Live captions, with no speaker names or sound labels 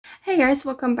Hey guys,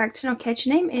 welcome back to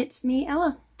nocatchyname. It's me,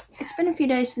 Ella. It's been a few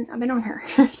days since I've been on here,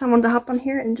 so I wanted to hop on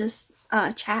here and just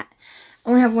chat. I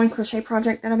only have one crochet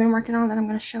project that I've been working on that I'm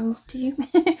going to show to you.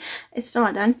 It's still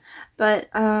not done, but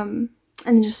and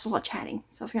then just a lot of chatting.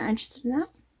 So if you're not interested in that,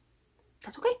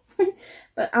 that's okay.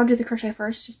 But I'll do the crochet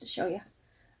first just to show you.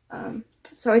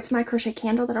 So it's my crochet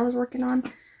candle that I was working on.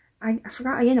 I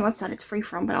forgot again the website it's free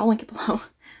from, but I'll link it below.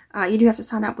 You do have to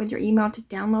sign up with your email to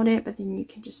download it, but then you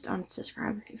can just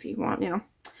unsubscribe if you want, you know.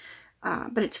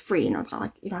 But it's free, you know, it's not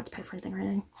like you don't have to pay for anything or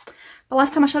anything. But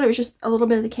last time I showed it was just a little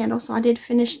bit of the candle, so I did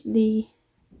finish the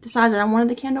size that I wanted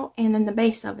the candle, and then the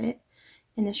base of it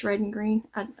in this red and green.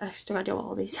 I still gotta do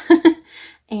all these.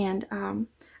 And I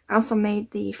also made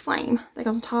the flame that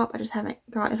goes on top. I just haven't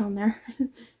got it on there.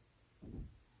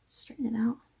 Straighten it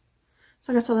out.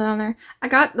 So I got that on there.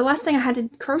 The last thing I had to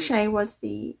crochet was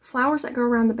the flowers that go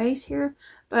around the base here,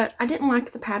 but I didn't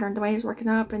like the pattern, the way it was working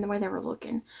up and the way they were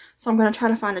looking. So I'm going to try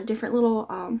to find a different little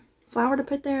flower to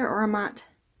put there, or I might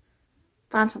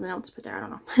find something else to put there, I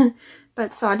don't know.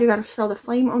 But so I do got to sew the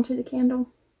flame onto the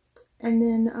candle and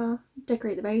then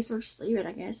decorate the base, or just leave it,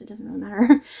 I guess. It doesn't really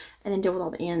matter. And then deal with all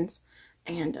the ends.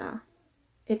 And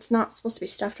it's not supposed to be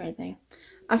stuffed or anything.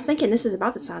 I was thinking this is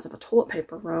about the size of a toilet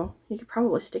paper roll. You could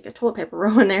probably stick a toilet paper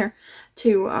roll in there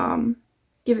to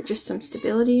give it just some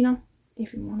stability, you know,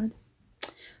 if you wanted.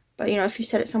 But, you know, if you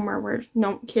set it somewhere where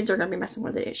no kids are going to be messing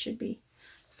with it, it should be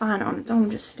fine on its own,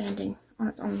 just standing on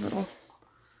its own little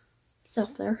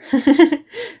self there.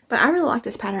 But I really like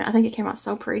this pattern. I think it came out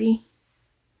so pretty.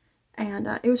 And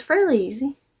it was fairly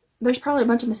easy. There's probably a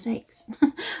bunch of mistakes.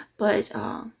 But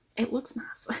it looks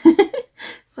nice.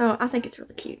 So I think it's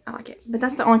really cute. I like it. But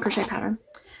that's the only crochet pattern.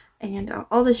 And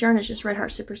all this yarn is just Red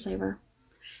Heart Super Saver.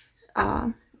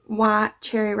 White,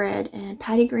 cherry red, and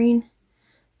patty green.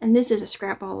 And this is a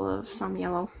scrap ball of some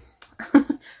yellow. I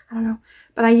don't know.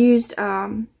 But I used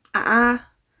a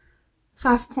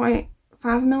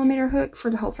 5.5mm hook for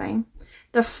the whole thing.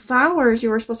 The flowers, you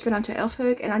were supposed to go down to an elf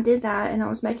hook. And I did that. And I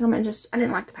was making them and I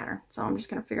didn't like the pattern. So I'm just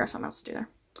going to figure out something else to do there.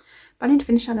 But I need to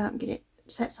finish that up and get it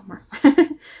set somewhere.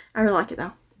 I really like it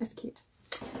though. It's cute.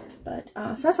 But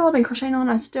so that's all I've been crocheting on.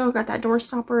 I still got that door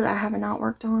stopper that I have not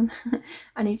worked on.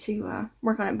 I need to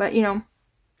work on it. But you know,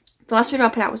 the last video I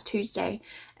put out was Tuesday,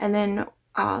 and then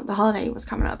the holiday was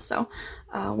coming up. So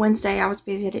Wednesday I was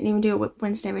busy. I didn't even do a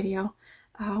Wednesday video.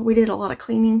 We did a lot of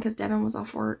cleaning because Devin was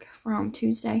off work from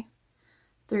Tuesday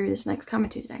through this next coming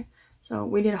Tuesday. So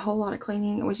we did a whole lot of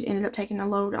cleaning, and we ended up taking a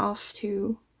load off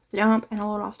to the dump and a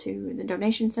load off to the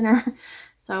donation center.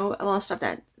 So a lot of stuff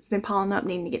that's been piling up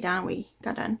needing to get done, we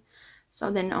got done. So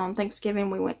then on Thanksgiving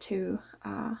we went to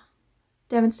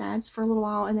Devin's dad's for a little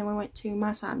while, and then we went to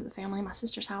my side of the family, my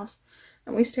sister's house,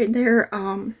 and we stayed there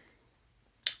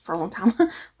for a long time.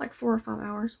 Like 4 or 5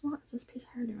 hours. What is this piece of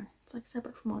hair doing? It's like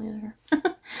separate from all the other hair.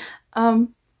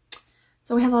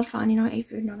 So we had a lot of fun, you know, ate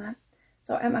food and all that.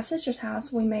 So at my sister's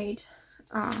house we made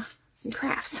some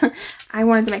crafts. I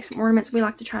wanted to make some ornaments. We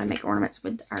like to try to make ornaments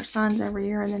with our sons every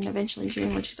year, and then eventually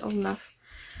June when she's old enough.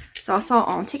 So I saw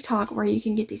on TikTok where you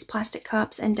can get these plastic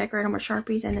cups and decorate them with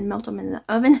Sharpies and then melt them in the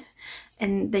oven,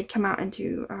 and they come out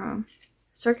into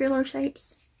circular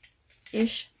shapes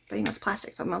ish, but you know, it's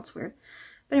plastic, so it melts weird.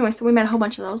 But anyway, so we made a whole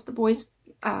bunch of those. The boys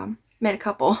made a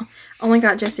couple. Only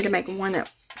got Jesse to make one that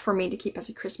for me to keep as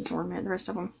a Christmas ornament. The rest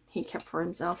of them he kept for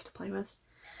himself to play with.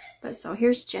 But so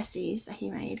here's Jesse's that he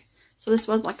made. So this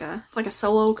was like a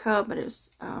solo cup, but it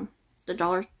was the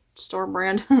dollar store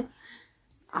brand.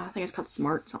 I think it's called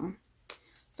Smart something.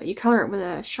 But you color it with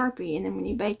a Sharpie, and then when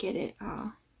you bake it,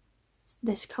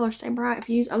 this color stay bright. If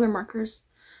you use other markers,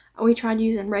 we tried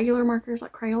using regular markers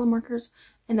like Crayola markers,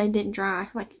 and they didn't dry.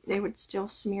 Like they would still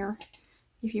smear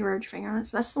if you rubbed your finger on it.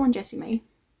 So that's the one Jesse made.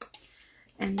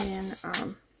 And then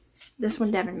this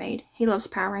one Devin made. He loves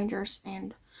Power Rangers,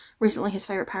 and recently his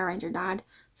favorite Power Ranger died,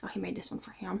 so he made this one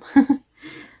for him.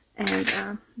 And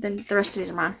then the rest of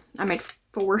these are mine. I made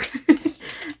 4.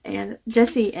 And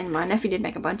Jesse and my nephew did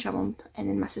make a bunch of them, and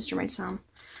then my sister made some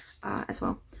as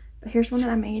well. But here's one that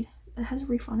I made that has a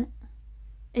reef on it.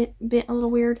 It bent a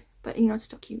little weird, but you know, it's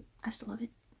still cute. I still love it.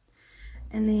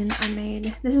 And then I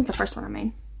made, this is the first one I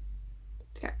made.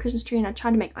 It's got a Christmas tree, and I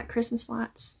tried to make like Christmas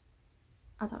lights.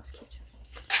 I thought it was cute.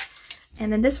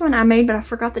 And then this one I made, but I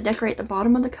forgot to decorate the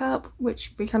bottom of the cup,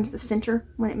 which becomes the center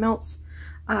when it melts.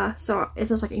 So it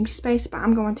feels like empty space, but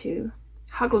I'm going to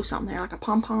hot glue something there, like a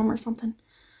pom-pom or something.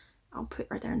 I'll put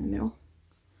right there in the middle.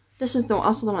 This is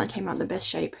also the one that came out in the best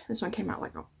shape. This one came out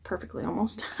like perfectly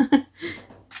almost.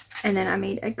 And then I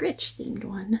made a Grinch themed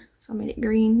one. So I made it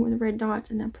green with red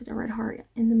dots, and then put a red heart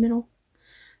in the middle.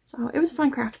 So it was a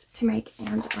fun craft to make,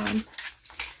 and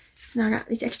Now I got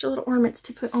these extra little ornaments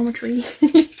to put on my tree.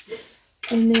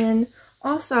 And then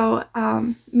also,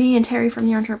 me and Terry from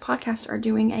the Yarn Trail podcast are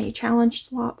doing a challenge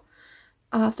swap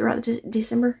throughout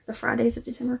December, the Fridays of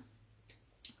December.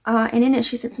 And in it,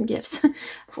 she sent some gifts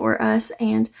for us,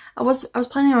 and I was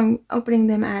planning on opening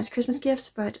them as Christmas gifts,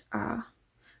 but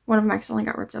one of them accidentally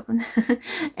got ripped open,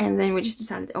 and then we just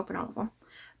decided to open all of them.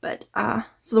 But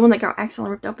so the one that got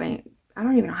accidentally ripped open, I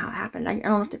don't even know how it happened. I don't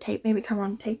know if the tape maybe come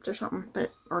on taped or something,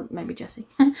 but or maybe Jessie.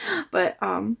 But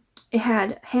it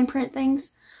had handprint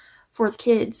things for the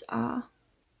kids,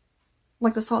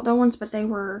 like the salt dough ones, but they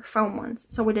were foam ones.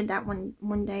 So we did that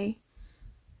one day.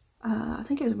 I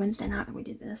think it was Wednesday night that we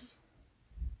did this.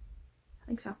 I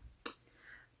think so.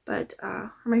 But,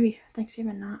 or maybe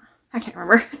Thanksgiving night. I can't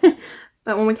remember.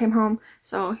 But when we came home,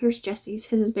 so here's Jesse's.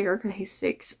 His is bigger because he's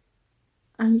 6.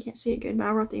 And you can't see it good, but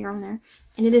I wrote the year on there.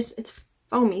 And it's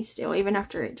foamy still, even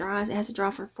after it dries. It has to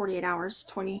dry for 48 hours,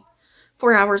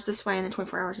 24 hours this way, and then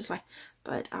 24 hours this way.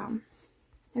 But,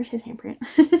 there's his handprint.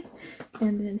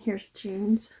 And then here's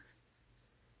June's.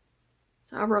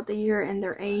 So I wrote the year and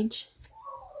their age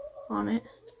on it,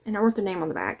 and I wrote the name on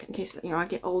the back in case, you know, I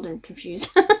get old and confused.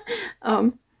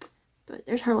 But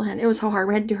there's her little hand. It was so hard.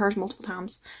 We had to do hers multiple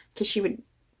times because she would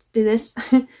do this.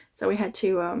 So we had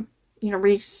to, you know,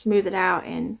 re-smooth it out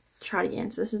and try it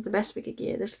again. So this is the best we could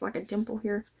get. There's like a dimple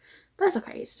here, but that's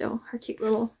okay. It's still her cute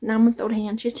little 9-month-old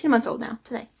hand. She's 10 months old now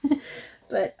today.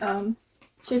 But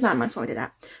she was 9 months when we did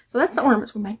that. So that's the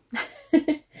ornaments we made.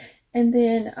 And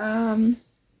then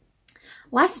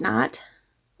last night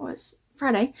was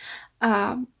Friday.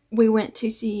 We went to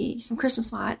see some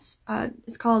Christmas lights.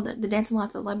 It's called the Dancing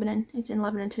Lights of Lebanon. It's in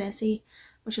Lebanon, Tennessee,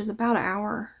 which is about an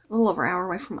hour, a little over an hour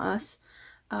away from us.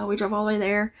 We drove all the way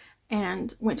there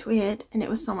and went to it, and it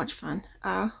was so much fun.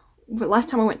 But last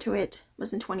time we went to it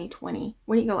was in 2020.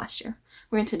 We didn't go last year.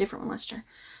 We went to a different one last year.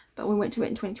 But we went to it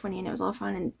in 2020, and it was a lot of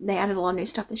fun, and they added a lot of new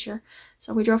stuff this year.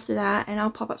 So we drove through that, and I'll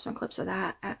pop up some clips of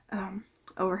that at,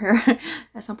 over here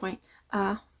at some point.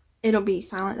 It'll be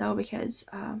silent, though, because,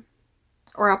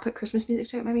 or I'll put Christmas music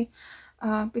to it, maybe,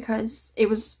 because it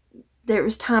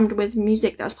was timed with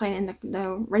music that was playing in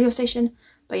the radio station,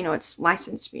 but, you know, it's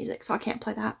licensed music, so I can't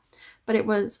play that. But it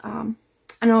was,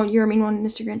 I know You're a Mean One,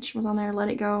 Mr. Grinch was on there, Let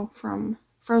It Go from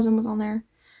Frozen was on there,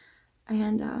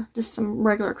 and just some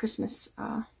regular Christmas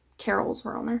carols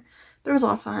were on there. But it was a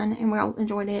lot of fun, and we all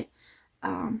enjoyed it.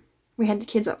 We had the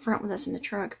kids up front with us in the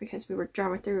truck because we were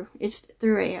driving through, it's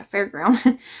through a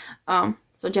fairground.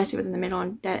 So Jessie was in the middle,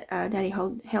 and Daddy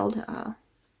held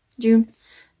June.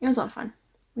 It was a lot of fun.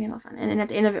 We had a lot of fun. And then at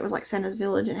the end of it was like Santa's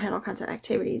Village, and it had all kinds of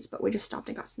activities, but we just stopped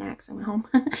and got snacks and went home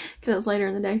because it was later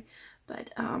in the day.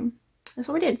 But that's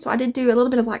what we did. So I did do a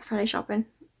little bit of Black Friday shopping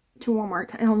to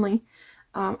Walmart only.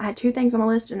 I had 2 things on my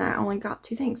list, and I only got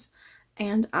 2 things.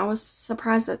 And I was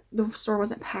surprised that the store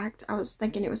wasn't packed. I was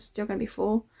thinking it was still going to be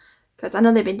full, because I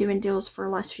know they've been doing deals for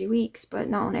the last few weeks, but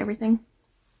not on everything.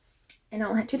 And I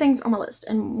only had 2 things on my list,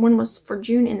 and one was for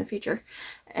June in the future,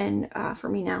 and for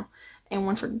me now, and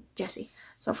one for Jessie.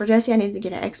 So for Jessie, I needed to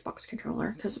get an Xbox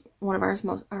controller, because one of ours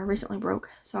recently broke.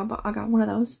 So I got one of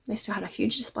those. They still had a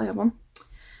huge display of them,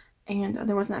 and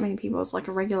there wasn't that many people. It was like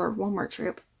a regular Walmart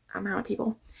trip amount of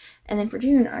people. And then for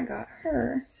June, I got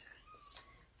her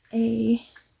a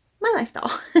My Life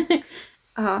doll.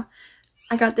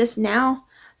 I got this now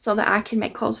so that I can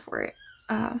make clothes for it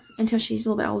until she's a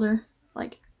little bit older,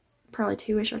 like probably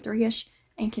 2-ish or 3-ish,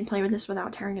 and can play with this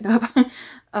without tearing it up.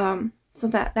 So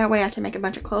that way I can make a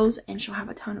bunch of clothes, and she'll have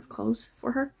a ton of clothes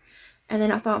for her. And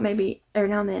then I thought maybe every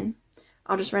now and then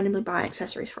I'll just randomly buy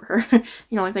accessories for her.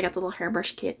 You know, like they got the little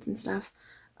hairbrush kits and stuff.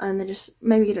 And then just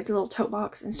maybe get a little tote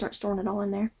box and start storing it all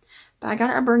in there. But I got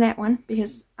her a brunette one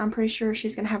because I'm pretty sure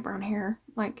she's going to have brown hair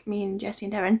like me and Jessie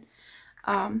and Devin.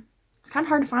 It's kind of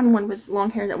hard to find one with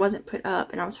long hair that wasn't put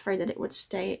up, and I was afraid that it would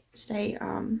stay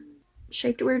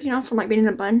shaped weird, you know, from like being in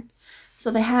a bun.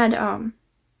 So they had a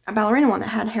ballerina one that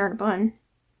had hair in a bun,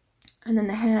 and then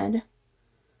they had,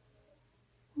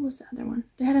 what was the other one?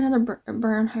 They had another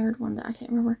brown haired one that I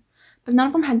can't remember, but none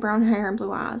of them had brown hair and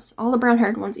blue eyes. All the brown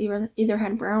haired ones either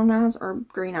had brown eyes or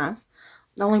green eyes.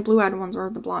 The only blue eyed ones were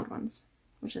the blonde ones,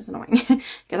 which is annoying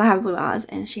because I have blue eyes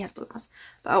and she has blue eyes.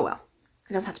 But oh well,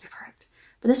 it doesn't have to be perfect.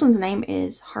 But this one's name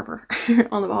is Harper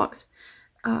on the box.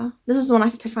 This is the one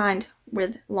I could find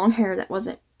with long hair that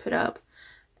wasn't put up,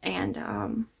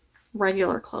 and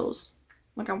regular clothes.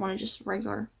 Like I wanted just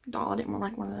regular doll. I didn't want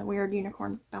like one of the weird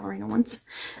unicorn ballerina ones.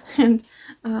 And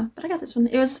but I got this one.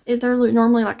 They're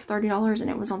normally like $30, and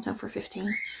it was on sale for $15.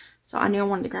 So I knew I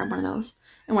wanted to grab one of those.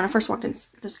 And when I first walked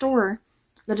into the store,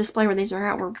 the display where these are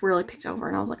at were really picked over,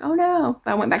 and I was like, oh no.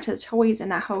 But I went back to the toys,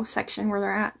 and that whole section where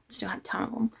they're at still had a ton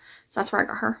of them. So that's where I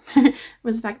got her. It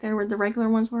was back there where the regular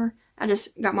ones were. I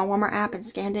just got my Walmart app and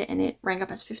scanned it, and it rang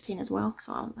up as 15 as well.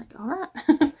 So I was like, all right.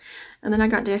 And then I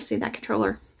got to see that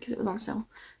controller because it was on sale.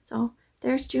 So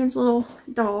there's June's little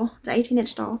doll. It's an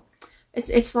 18-inch doll.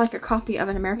 It's like a copy of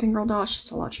an American Girl doll. It's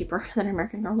just a lot cheaper than an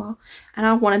American Girl doll. And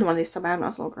I wanted one of these so bad when I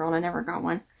was a little girl, and I never got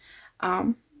one.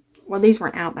 Well, these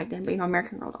weren't out back then, but you know,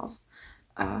 American Girl dolls.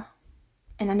 And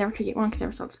I never could get one because they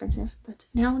were so expensive. But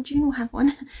now June will have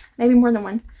one. Maybe more than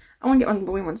one. I want to get one of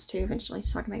the boy ones too eventually,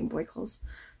 so I can make boy clothes.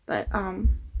 But,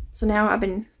 so now I've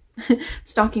been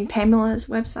stalking Pamela's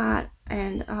website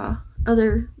and,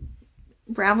 other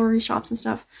Ravelry shops and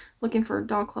stuff, looking for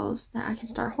doll clothes that I can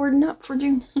start hoarding up for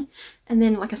June. And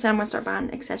then, like I said, I'm going to start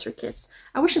buying accessory kits.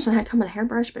 I wish this one had come with a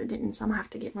hairbrush, but it didn't, so I'm going to have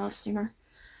to get most sooner.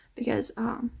 Because,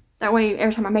 that way,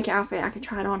 every time I make an outfit, I can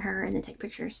try it on her and then take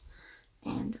pictures.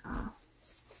 And,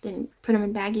 then put them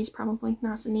in baggies, probably,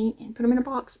 nice and neat, and put them in a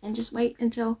box, and just wait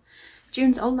until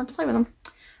June's old enough to play with them.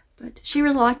 But she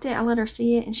really liked it. I let her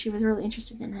see it, and she was really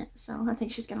interested in it. So I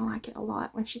think she's going to like it a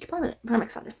lot when she can play with it. But I'm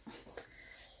excited.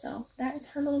 So that is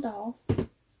her little doll.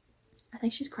 I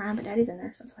think she's crying, but Daddy's in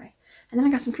there, so that's okay. And then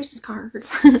I got some Christmas cards.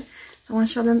 So I want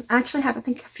to show them. I actually have, I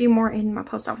think, a few more in my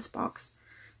post office box.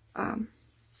 I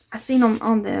seen them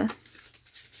on the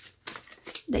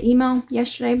email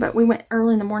yesterday, but we went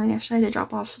early in the morning yesterday to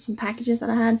drop off some packages that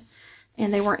I had,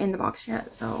 and they weren't in the box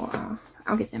yet, so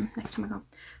I'll get them next time I go.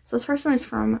 So this first one is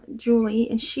from Julie,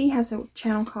 and she has a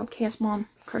channel called KS Mom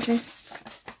Crochets,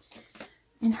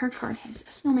 and her card has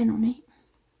a snowman on it.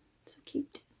 So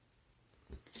cute.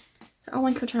 So I'll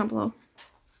link her channel below.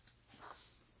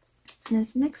 And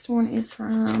this next one is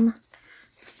from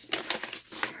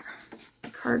the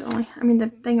card only, I mean the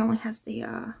thing only has the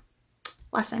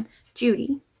last name,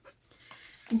 Judy.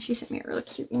 And she sent me a really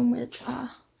cute one with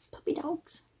puppy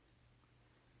dogs.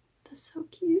 That's so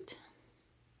cute.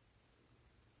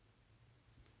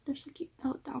 They're so cute. I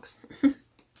love dogs.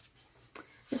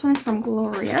 This one is from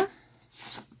Gloria.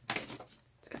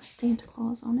 It's got Santa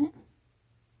Claus on it.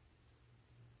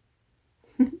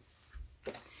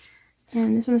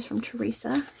 And this one is from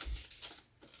Teresa.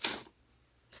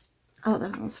 Oh,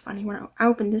 that one was funny. When I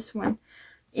opened this one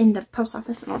in the post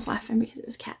office, and I was laughing because it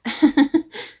was a cat.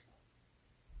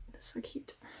 That's so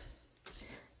cute.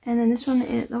 And then this one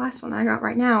is the last one I got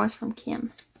right now is from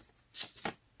Kim.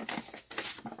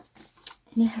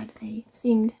 And it had a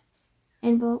themed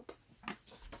envelope.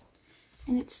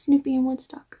 And it's Snoopy and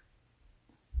Woodstock.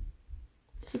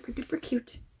 Super duper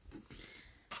cute.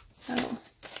 So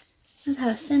it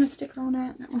had a Santa sticker on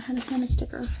it. That one had a Santa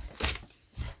sticker.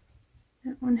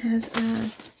 That one has a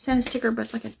Santa sticker, but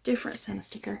it's like a different Santa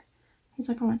sticker. He's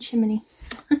like on a chimney.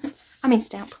 I mean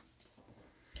stamp.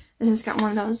 This has got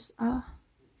one of those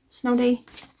snow day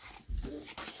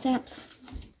stamps.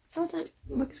 Is that what that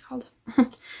book is called?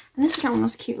 And this has got one of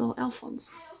those cute little elf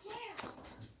ones.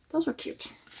 Those were cute.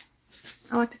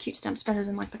 I like the cute stamps better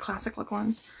than like the classic look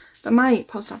ones. But my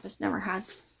post office never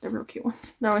has the real cute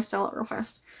ones. They always sell it real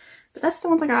fast. But that's the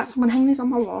ones I got. So I'm going to hang these on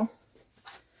my wall.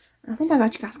 I think I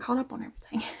got you guys caught up on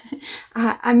everything.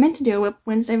 I meant to do a Whip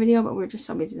Wednesday video, but we were just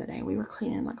so busy that day. We were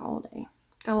cleaning like all day.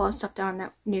 Got a lot of stuff done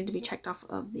that needed to be checked off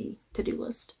of the to-do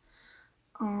list.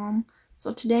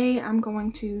 So today I'm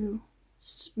going to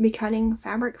be cutting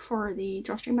fabric for the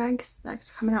drawstring bags.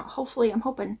 That's coming out, hopefully, I'm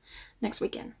hoping, next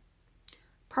weekend.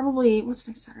 Probably, what's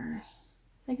next Saturday?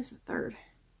 I think it's the 3rd.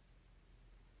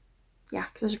 Yeah,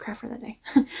 because there's a craft fair that day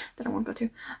that I won't go to.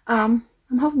 I'm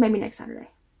hoping maybe next Saturday.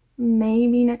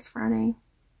 Maybe next Friday,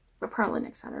 but probably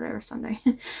next Saturday or Sunday.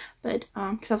 But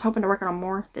because I was hoping to work on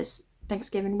more this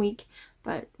Thanksgiving week,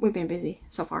 but we've been busy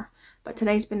so far. But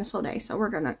today's been a slow day, so we're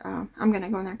gonna I'm gonna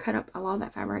go in there and cut up a lot of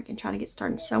that fabric and try to get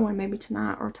started sewing maybe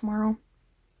tonight or tomorrow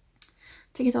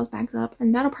to get those bags up,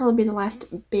 and that'll probably be the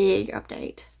last big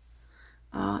update.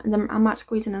 And then I might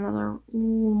squeeze in another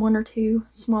 1 or 2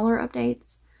 smaller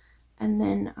updates, and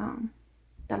then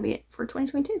that'll be it for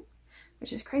 2022.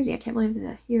 Which is crazy. I can't believe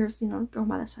the years, you know, going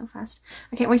by so fast.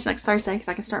 I can't wait till next Thursday because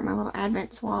I can start my little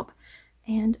Advent swap.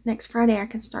 And next Friday I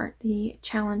can start the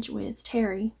challenge with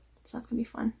Terry. So that's going to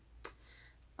be fun.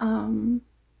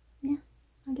 Yeah,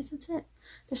 I guess that's it.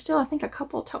 There's still, I think, a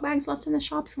couple tote bags left in the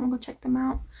shop if you want to go check them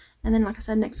out. And then, like I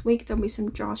said, next week there'll be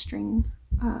some drawstring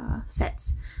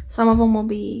sets. Some of them will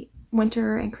be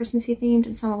winter and Christmassy themed,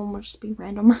 and some of them will just be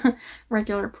random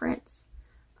regular prints.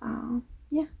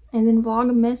 Yeah. And then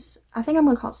Vlogmas, I think I'm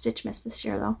going to call it Stitchmas this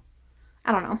year, though.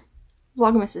 I don't know.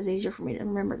 Vlogmas is easier for me to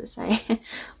remember to say.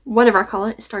 Whatever I call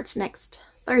it, it starts next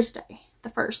Thursday. The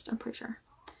 1st, I'm pretty sure.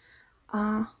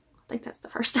 The think that's the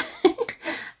first.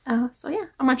 So yeah,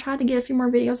 I'm gonna try to get a few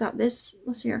more videos out this.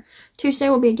 Let's see here. Tuesday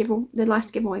will be the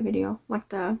last giveaway video, like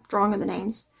the drawing of the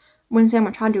names. Wednesday I'm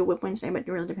gonna try to do a whip Wednesday, but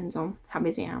it really depends on how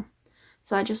busy I am.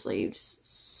 So that just leaves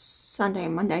Sunday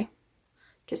and Monday,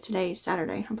 because today is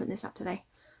Saturday. I'm putting this out today.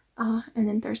 And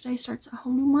then Thursday starts a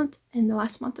whole new month and the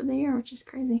last month of the year, which is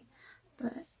crazy.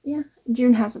 But yeah,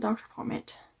 June has a doctor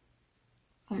appointment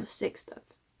on the 6th of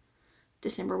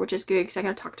December, which is good because I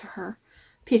got to talk to her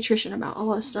pediatrician about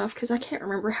all this stuff, because I can't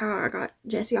remember how I got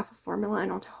Jesse off of formula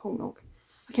and onto whole milk.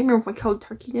 I can't remember if we cold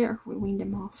turkeyed it or if we weaned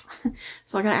him off.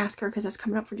 So I got to ask her, because that's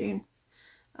coming up for June.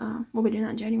 We'll be doing that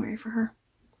in January for her,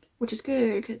 which is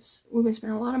good because we've been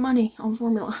spending a lot of money on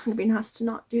formula. It'd be nice to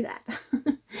not do that.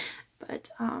 But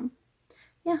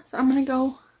yeah, so I'm gonna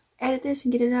go edit this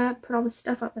and get it up, put all the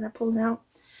stuff up that I pulled out,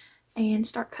 and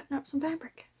start cutting up some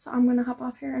fabric. So I'm gonna hop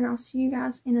off here and I'll see you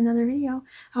guys in another video.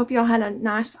 I hope y'all had a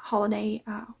nice holiday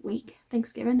week,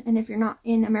 Thanksgiving. And if you're not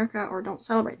in America or don't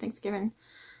celebrate Thanksgiving,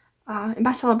 and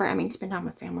by celebrate I mean spend time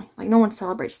with family. Like, no one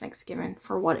celebrates Thanksgiving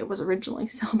for what it was originally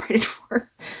celebrated for.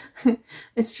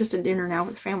 It's just a dinner now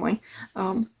with family.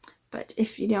 But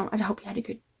if you don't, I hope you had a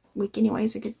good week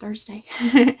anyways, a good Thursday.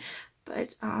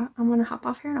 But I'm gonna hop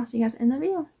off here and I'll see you guys in the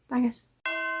video. Bye guys.